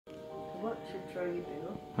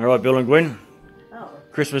Alright, Bill and Gwen. Oh.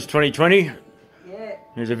 Christmas 2020. Yeah.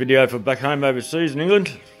 Here's a video for back home overseas in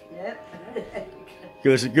England. Yep.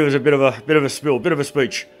 Give us a bit of a spill, bit of a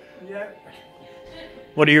speech. Yep.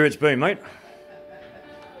 What do you hear it's been, mate?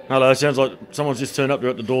 Hello, sounds like someone's just turned up. They're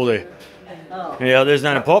at the door there. Oh. Yeah, there's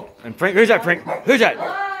Nana Pop and Frank. Who's that, Frank? Who's that?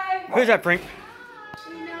 Hi. Who's that, Frank?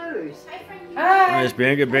 Who knows? Hi. There's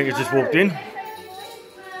Bianca. Bianca's just walked in.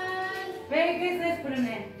 Merry Christmas, put him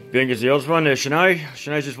in. Bianca's the oldest one. There's Shanae.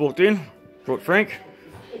 Shanae's just walked in. Brought Frank.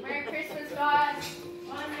 Merry Christmas, guys.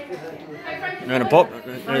 Hi, Frank. Nana Pop.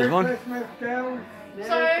 There's one.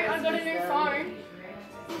 So, I got a new phone.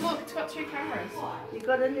 Look, it's got 2 cameras. You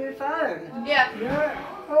got a new phone? Yeah. Yeah.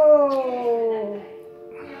 Oh.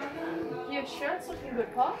 Your shirt's looking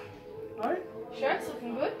good, Pop. Right? Shirt's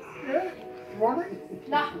looking good. Yeah. Want it?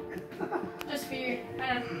 Nah. Just for you.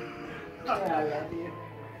 Hang on. Oh, I love you.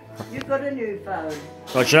 You got a new phone.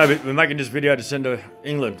 Right, Shanae, we're making this video to send to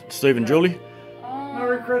England. Steve and Julie. Oh.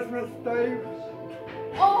 Merry Christmas, Steve.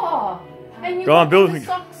 Oh. And you Go on, got Bill. the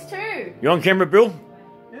socks too. You on camera, Bill?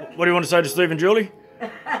 Yeah. What do you want to say to Steve and Julie?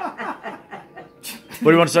 What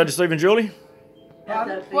do you want to say to Steve and Julie?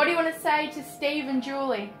 What do you want to say to Steve and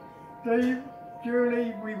Julie? Steve,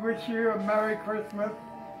 Julie, we wish you a Merry Christmas.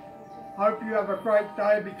 Hope you have a great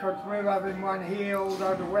day because we're having one here,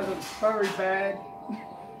 although the weather's very bad.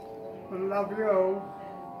 We love you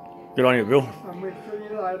all, Good on you, Bill. and we'll see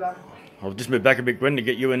you later. I'll just move back a bit, Gwen, to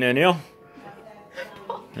get you in there now.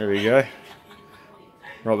 There we go.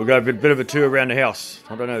 Right, we'll go a bit of a tour around the house.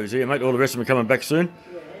 I don't know who's here, mate. All the rest of them are coming back soon.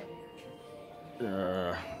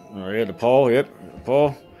 Oh yeah, the pole, yep, the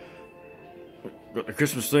pole. Got the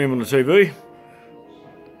Christmas theme on the TV.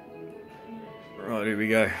 Right, here we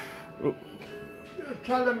go. Oop.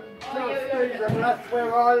 Tell Steve that's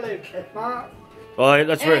where I live, Mark. Oh, yeah,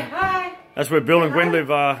 that's where Hi. Bill and Gwen live.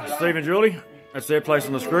 Steve and Julie. That's their place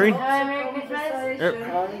on the screen. Hi, Merry Christmas. Yep.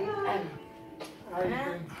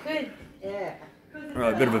 Good. Yeah.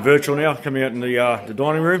 Right, a bit of a virtual now, coming out in the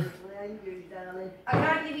dining room. How you doing, darling? I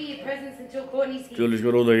can't give you your presents until Courtney's here. Julie's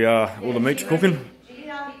got all the meats cooking. She didn't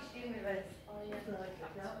have to do with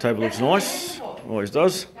us. Table looks nice. Always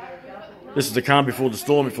does. This is the calm before the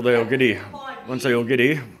storm, before they all get here. Once they all get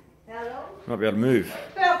here, How long? might be able to move.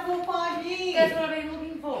 About 4 or 5 years. That's what I've been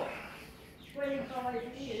looking for.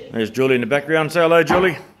 25 years. There's Julie in the background. Say hello,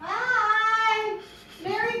 Julie. Hi!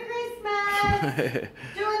 Merry Christmas!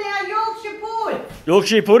 Doing our Yorkshire pudding.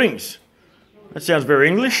 Yorkshire puddings. That sounds very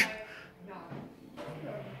English.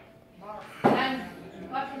 And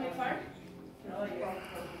what from your phone?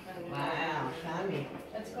 Wow, show me.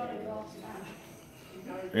 It's got a glass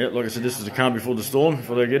back. Yeah, like I said, this is the calm before the storm,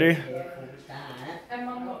 before they get here. And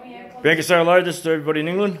Mum got me AirPods. Bianca, say hello just to everybody in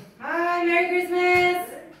England. Hi, Merry Christmas.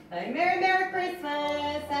 Hey, Merry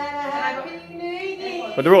Christmas. Have a happy New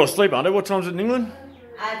Year. But they're all asleep, aren't they? What time's it in England?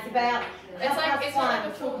 It's about It's like it's not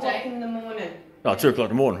like a full 2 day. in the morning. Oh, 2 o'clock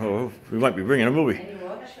in the morning. Oh, we won't be bringing them, will we? Can you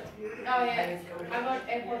watch? Oh yeah. I got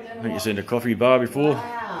AirPods and I think you've seen the coffee bar before.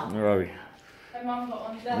 Wow. Where are we? And Mum got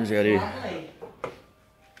one. That's Who's out here? lovely.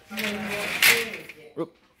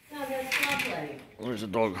 Oop. No, that's lovely. Where's the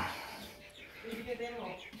dog? Did you get them all?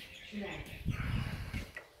 No.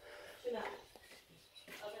 No.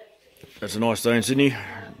 That's a nice day in Sydney. A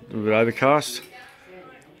little bit overcast.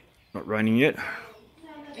 Not raining yet.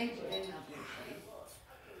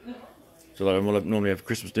 So we'll normally have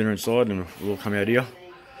Christmas dinner inside and we'll all come out here.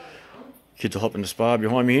 Kids will hop in the spa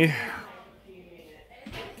behind me here.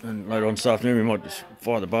 And later on this afternoon we might just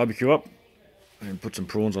fire the barbecue up and put some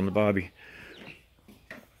prawns on the barbie.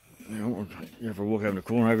 You know, we'll go for a walk over the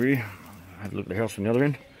corner over here. Have a look at the house from the other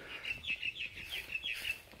end.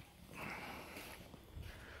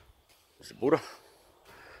 There's the Buddha.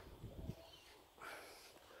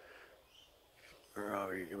 Where are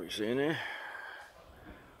we? Can we see in there?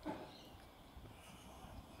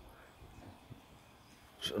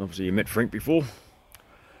 So obviously you met Frank before.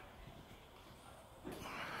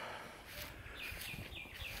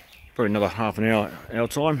 Probably another half an hour our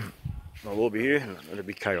time. I'll all be here and it'll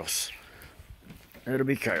be chaos. It'll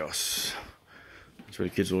be chaos. That's where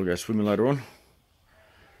the kids will all go swimming later on.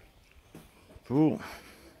 Cool.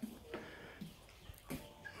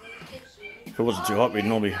 If it wasn't too hot, we'd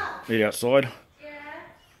normally eat outside.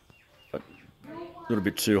 But a little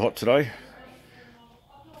bit too hot today.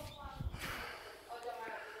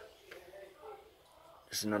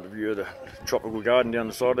 Just another view of the tropical garden down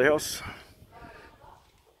the side of the house.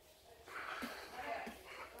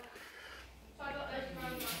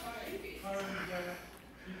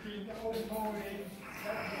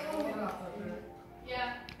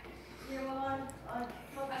 Yeah.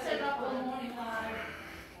 I set it up all morning.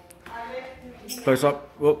 Close up.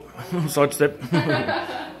 Whoop. Side step.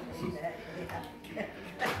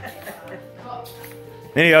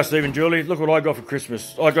 Anyhow, Steve and Julie, look what I got for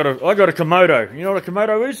Christmas. I got a Komodo. You know what a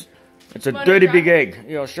Komodo is? It's a dirty big egg.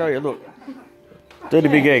 Yeah, I'll show you. Look. Dirty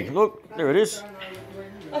big egg. Look, there it is.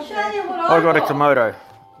 I'll show you what I got a Komodo.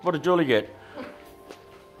 What did Julie get?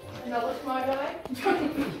 Another Komodo.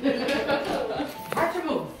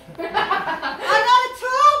 I got a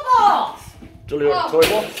toolbox. Julie got a toy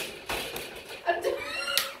box. A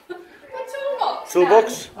toolbox.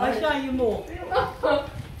 Toolbox. I'll show you more.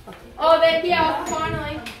 Oh, they're here,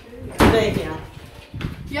 finally. There you go.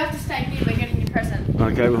 You have to stay here, we're getting your present.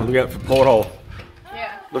 Okay, we'll look out for porthole.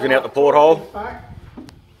 Yeah. Looking out the porthole.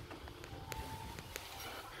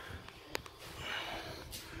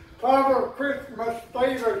 Father Christmas,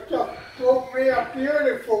 Steve has just brought me a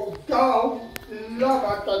beautiful doll. Love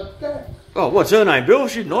her to death. Oh, what's her name, Bill?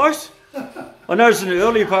 She's nice. I noticed in the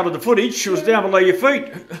earlier part of the footage, she was down below your feet.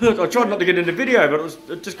 I tried not to get in the video, but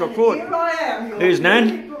it just got caught. Here I am, your Here's Nan.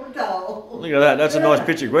 beautiful doll. Look at that. That's a nice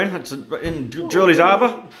picture, Gwen. That's in Julie's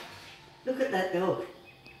arbour. Look at that dog.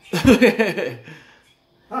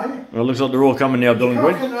 Well, it looks like they're all coming now, Bill and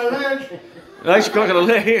Gwen. Cocking a leg. Hey, she's cocking a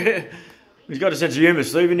leg. He's got a sense of humour,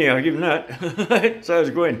 Stephen. Yeah, I'll give him that. So has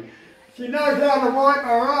Gwen. She knows how to wipe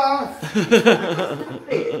her ass.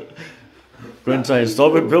 Gwen saying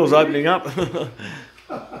stop it. Bill's opening up.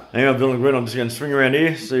 Hang on, Bill and Gwen. I'm just going to swing around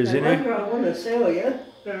here. See who's in here. I want to sell you.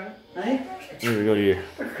 Yeah. Eh? What have we got here?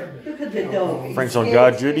 Look at the dog. Frank's on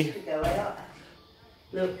guard duty.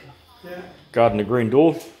 Look. Yeah. Guarding the green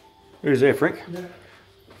door. Who's there, Frank?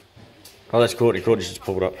 Oh, that's Courtney. Courtney's just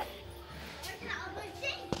pulled up.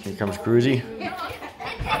 Here comes Cruzy.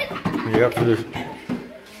 You're up for the...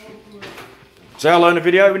 Say hello in the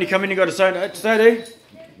video. When you come in, you got to say there.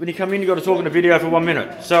 When you come in, you got to talk in the video for 1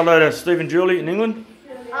 minute. Say hello to Steve and Julie in England.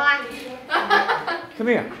 Hi. Come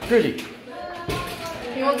here, Cruzy.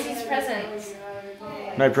 He wants his presents.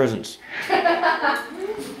 No presents.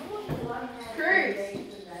 Cruz.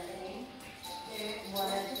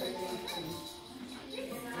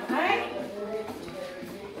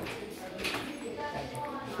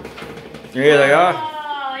 Here they are.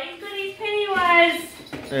 Oh, he's got his Pennywise.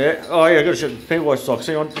 Yeah. Oh yeah, I've got to show the Pennywise socks.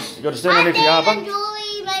 Hang on, you got to stand underneath the arbour.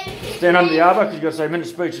 Stand under the arbour because you've got to say a minute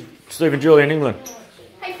speech to Steve and Julie in England.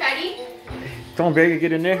 Hey, Fatty. Come on, Becky,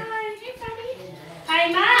 get in there. Hey, Fatty.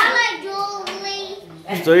 Hey, Mum. Hello,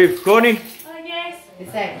 Julie. Steve, Courtney, Oh, yes.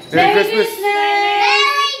 Merry Christmas.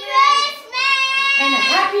 Merry Christmas. And a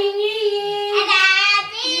Happy New Year. And a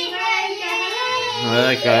Happy New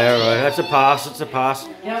Year. Okay, alright, that's a pass, it's a pass.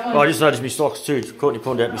 Oh, I just noticed my socks too. Courtney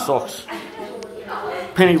pointed out my socks.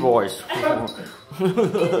 Pennywise. Poppy.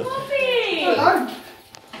 Hello.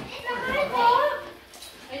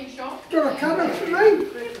 Are you sure? Got a cutter for me.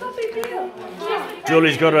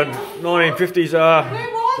 Julie's got a 1950s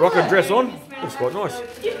rocket dress on. Looks quite nice.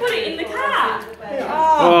 You put it in the car.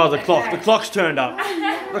 Oh, the clock's turned up.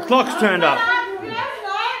 The clock's turned up.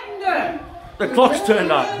 The clock's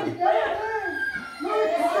turned up. She's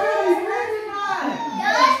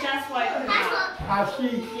just woken up. She.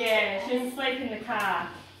 Yeah, she's asleep in the car.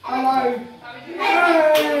 Hello. Auntie?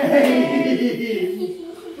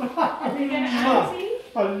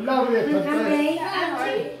 I love you today.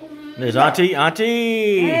 There's Auntie.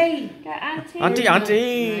 Hey, go Auntie.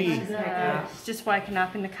 Auntie. She's just woken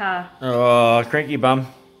up in the car. Oh, cranky bum.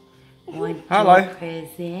 Want Hello. your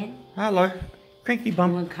present? Hello. Cranky You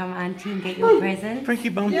bum. want to come, Auntie, and get your present? Cranky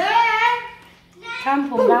bum. Come,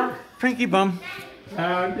 Pumba. Cranky bum.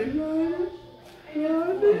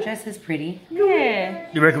 Your dress is pretty. Yeah.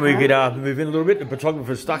 You reckon we could move in a little bit? The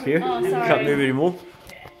photographer's stuck here. Oh, We sorry. can't move anymore.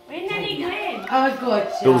 Where's Nanny Glenn? I got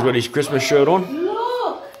you. Bill's got his Christmas shirt on.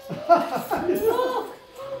 Look. Look.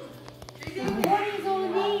 What is all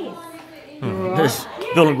this? There's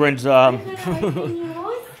Bill and Gwen's Hello.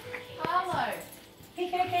 Hey,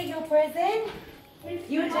 can I get your present?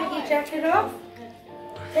 You want to take your jacket off?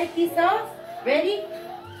 Take this off. Ready?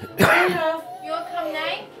 Take it off. You want to come,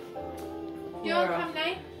 Nate? You want to come,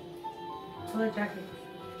 Nate? Pull the jacket.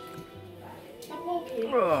 Come on, kid.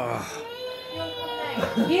 Ugh. You want to come,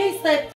 Nate? You slept